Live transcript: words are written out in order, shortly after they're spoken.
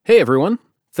Hey everyone,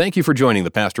 thank you for joining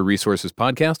the Pastor Resources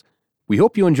Podcast. We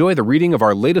hope you enjoy the reading of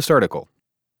our latest article,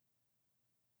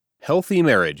 Healthy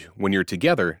Marriage When You're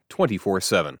Together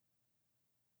 24/7.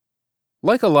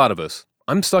 Like a lot of us,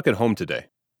 I'm stuck at home today.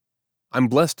 I'm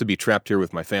blessed to be trapped here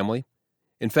with my family.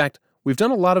 In fact, we've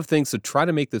done a lot of things to try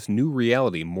to make this new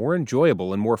reality more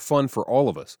enjoyable and more fun for all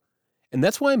of us. And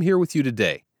that's why I'm here with you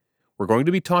today. We're going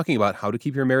to be talking about how to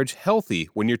keep your marriage healthy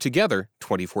when you're together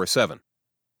 24/7.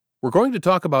 We're going to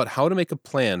talk about how to make a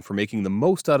plan for making the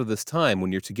most out of this time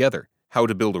when you're together, how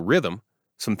to build a rhythm,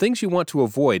 some things you want to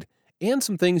avoid, and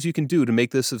some things you can do to make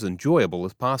this as enjoyable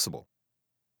as possible.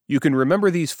 You can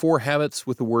remember these 4 habits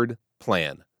with the word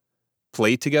plan.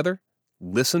 Play together,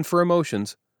 listen for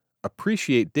emotions,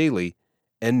 appreciate daily,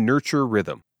 and nurture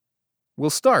rhythm. We'll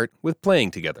start with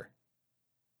playing together.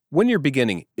 When you're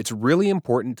beginning, it's really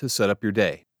important to set up your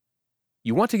day.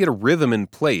 You want to get a rhythm in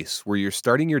place where you're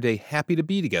starting your day happy to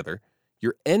be together,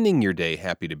 you're ending your day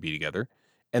happy to be together,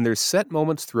 and there's set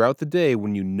moments throughout the day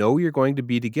when you know you're going to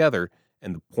be together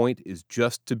and the point is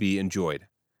just to be enjoyed.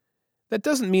 That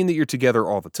doesn't mean that you're together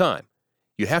all the time.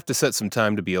 You have to set some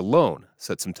time to be alone,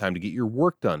 set some time to get your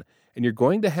work done, and you're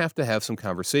going to have some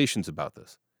conversations about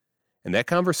this. And that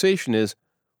conversation is,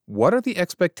 what are the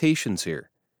expectations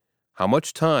here? How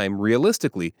much time,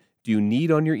 realistically, do you need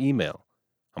on your email?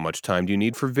 How much time do you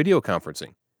need for video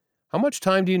conferencing? How much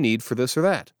time do you need for this or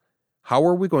that? How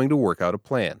are we going to work out a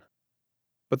plan?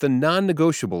 But the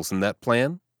non-negotiables in that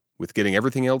plan, with getting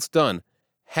everything else done,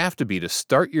 have to be to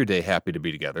start your day happy to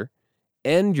be together,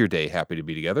 end your day happy to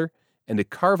be together, and to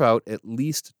carve out at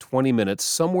least 20 minutes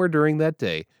somewhere during that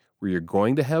day where you're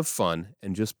going to have fun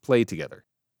and just play together.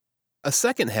 A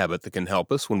second habit that can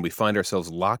help us when we find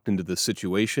ourselves locked into this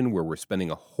situation where we're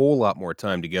spending a whole lot more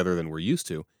time together than we're used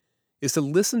to is to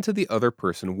listen to the other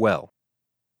person well.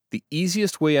 The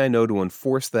easiest way I know to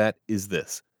enforce that is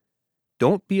this.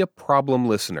 Don't be a problem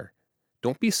listener.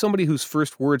 Don't be somebody whose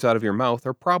first words out of your mouth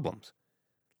are problems.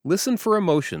 Listen for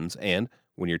emotions and,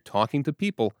 when you're talking to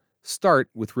people, start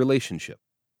with relationship.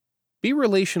 Be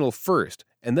relational first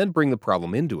and then bring the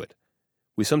problem into it.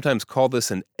 We sometimes call this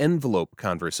an envelope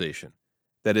conversation.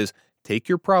 That is, take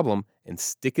your problem and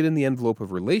stick it in the envelope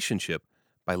of relationship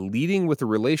by leading with a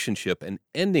relationship and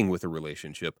ending with a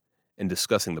relationship and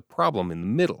discussing the problem in the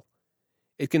middle.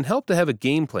 It can help to have a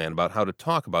game plan about how to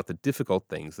talk about the difficult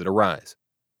things that arise.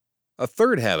 A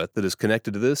third habit that is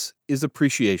connected to this is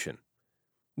appreciation.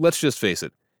 Let's just face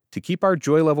it, to keep our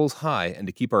joy levels high and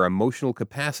to keep our emotional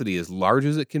capacity as large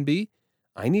as it can be,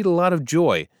 I need a lot of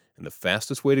joy, and the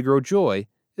fastest way to grow joy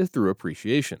is through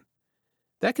appreciation.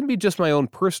 That can be just my own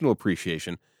personal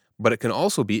appreciation, but it can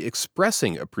also be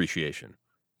expressing appreciation.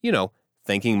 You know,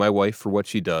 thanking my wife for what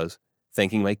she does,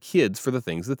 thanking my kids for the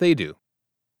things that they do.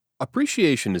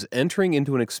 Appreciation is entering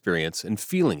into an experience and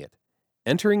feeling it,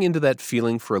 entering into that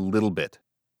feeling for a little bit.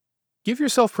 Give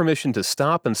yourself permission to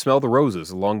stop and smell the roses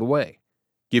along the way.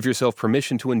 Give yourself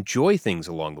permission to enjoy things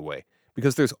along the way,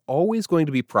 because there's always going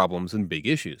to be problems and big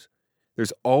issues.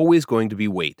 There's always going to be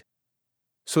weight.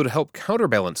 So to help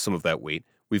counterbalance some of that weight,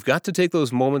 we've got to take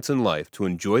those moments in life to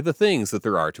enjoy the things that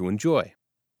there are to enjoy.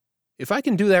 If I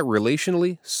can do that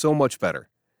relationally, so much better.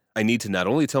 I need to not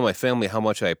only tell my family how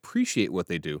much I appreciate what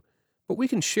they do, but we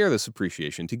can share this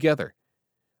appreciation together.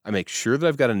 I make sure that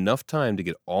I've got enough time to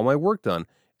get all my work done,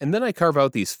 and then I carve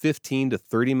out these 15 to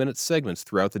 30-minute segments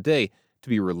throughout the day to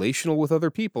be relational with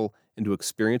other people and to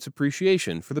experience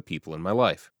appreciation for the people in my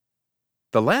life.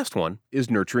 The last one is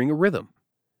nurturing a rhythm.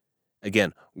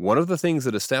 Again, one of the things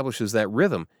that establishes that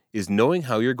rhythm is knowing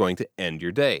how you're going to end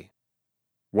your day.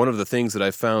 One of the things that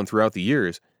I've found throughout the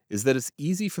years is that it's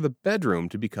easy for the bedroom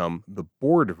to become the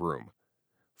board room.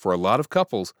 For a lot of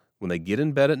couples, when they get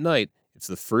in bed at night, it's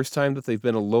the first time that they've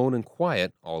been alone and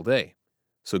quiet all day.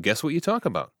 So guess what you talk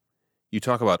about? You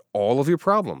talk about all of your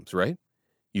problems, right?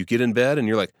 You get in bed and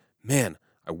you're like, man,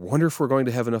 I wonder if we're going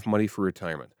to have enough money for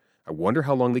retirement. I wonder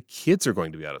how long the kids are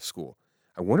going to be out of school.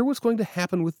 I wonder what's going to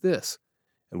happen with this.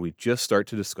 And we just start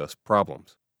to discuss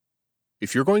problems.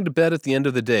 If you're going to bed at the end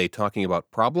of the day talking about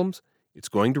problems, it's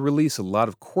going to release a lot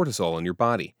of cortisol in your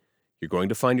body. You're going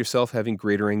to find yourself having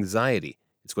greater anxiety.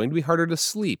 It's going to be harder to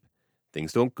sleep.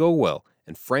 Things don't go well.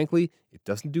 And frankly, it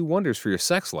doesn't do wonders for your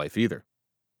sex life either.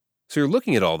 So you're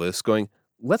looking at all this going,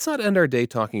 let's not end our day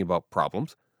talking about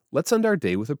problems. Let's end our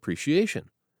day with appreciation.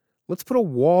 Let's put a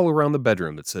wall around the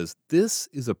bedroom that says, this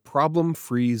is a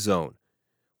problem-free zone.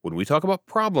 When we talk about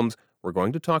problems, we're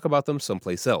going to talk about them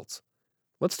someplace else.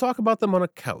 Let's talk about them on a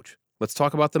couch. Let's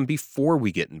talk about them before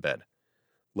we get in bed.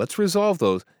 Let's resolve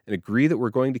those and agree that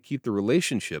we're going to keep the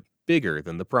relationship bigger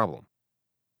than the problem.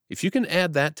 If you can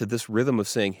add that to this rhythm of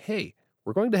saying, hey,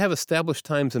 we're going to have established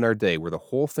times in our day where the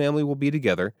whole family will be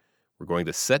together. We're going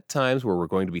to set times where we're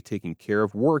going to be taking care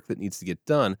of work that needs to get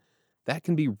done. That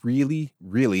can be really,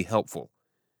 really helpful.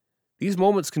 These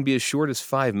moments can be as short as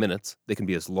 5 minutes, they can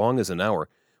be as long as an hour,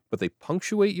 but they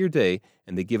punctuate your day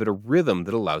and they give it a rhythm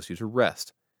that allows you to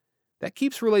rest. That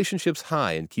keeps relationships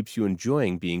high and keeps you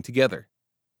enjoying being together.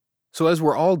 So as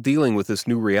we're all dealing with this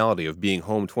new reality of being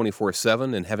home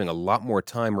 24/7 and having a lot more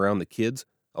time around the kids,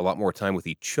 a lot more time with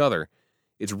each other,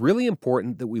 it's really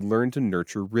important that we learn to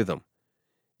nurture rhythm.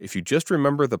 If you just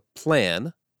remember the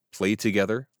plan, play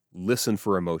together, listen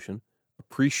for emotion,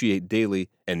 appreciate daily,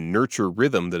 and nurture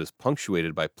rhythm that is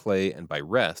punctuated by play and by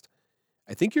rest,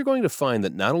 I think you're going to find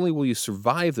that not only will you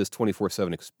survive this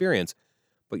 24/7 experience,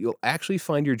 but you'll actually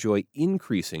find your joy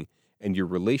increasing and your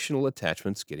relational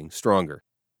attachments getting stronger.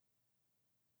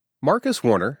 Marcus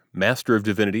Warner, Master of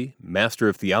Divinity, Master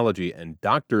of Theology, and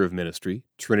Doctor of Ministry,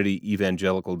 Trinity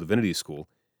Evangelical Divinity School,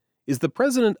 is the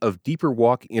president of Deeper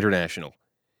Walk International.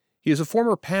 He is a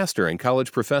former pastor and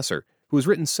college professor who has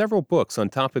written several books on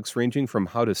topics ranging from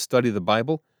how to study the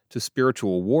Bible to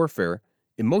spiritual warfare,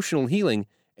 emotional healing,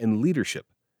 and leadership.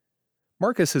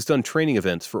 Marcus has done training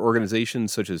events for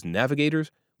organizations such as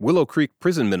Navigators, Willow Creek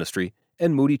Prison Ministry,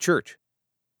 and Moody Church.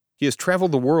 He has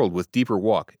traveled the world with Deeper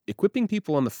Walk, equipping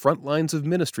people on the front lines of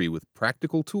ministry with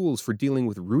practical tools for dealing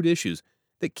with root issues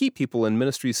that keep people in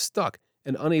ministries stuck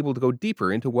and unable to go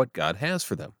deeper into what God has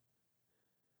for them.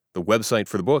 The website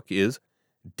for the book is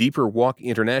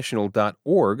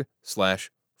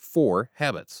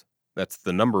deeperwalkinternational.org/4habits. That's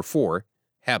the number 4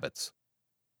 habits.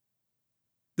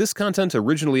 This content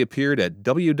originally appeared at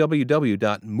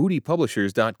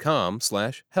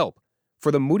www.moodypublishers.com/help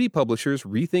for the Moody Publishers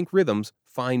Rethink Rhythms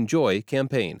Find Joy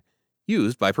campaign,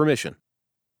 used by permission.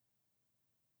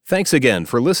 Thanks again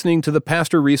for listening to the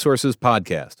Pastor Resources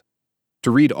Podcast.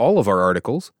 To read all of our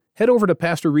articles, head over to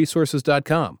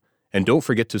pastorresources.com, and don't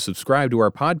forget to subscribe to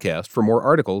our podcast for more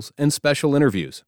articles and special interviews.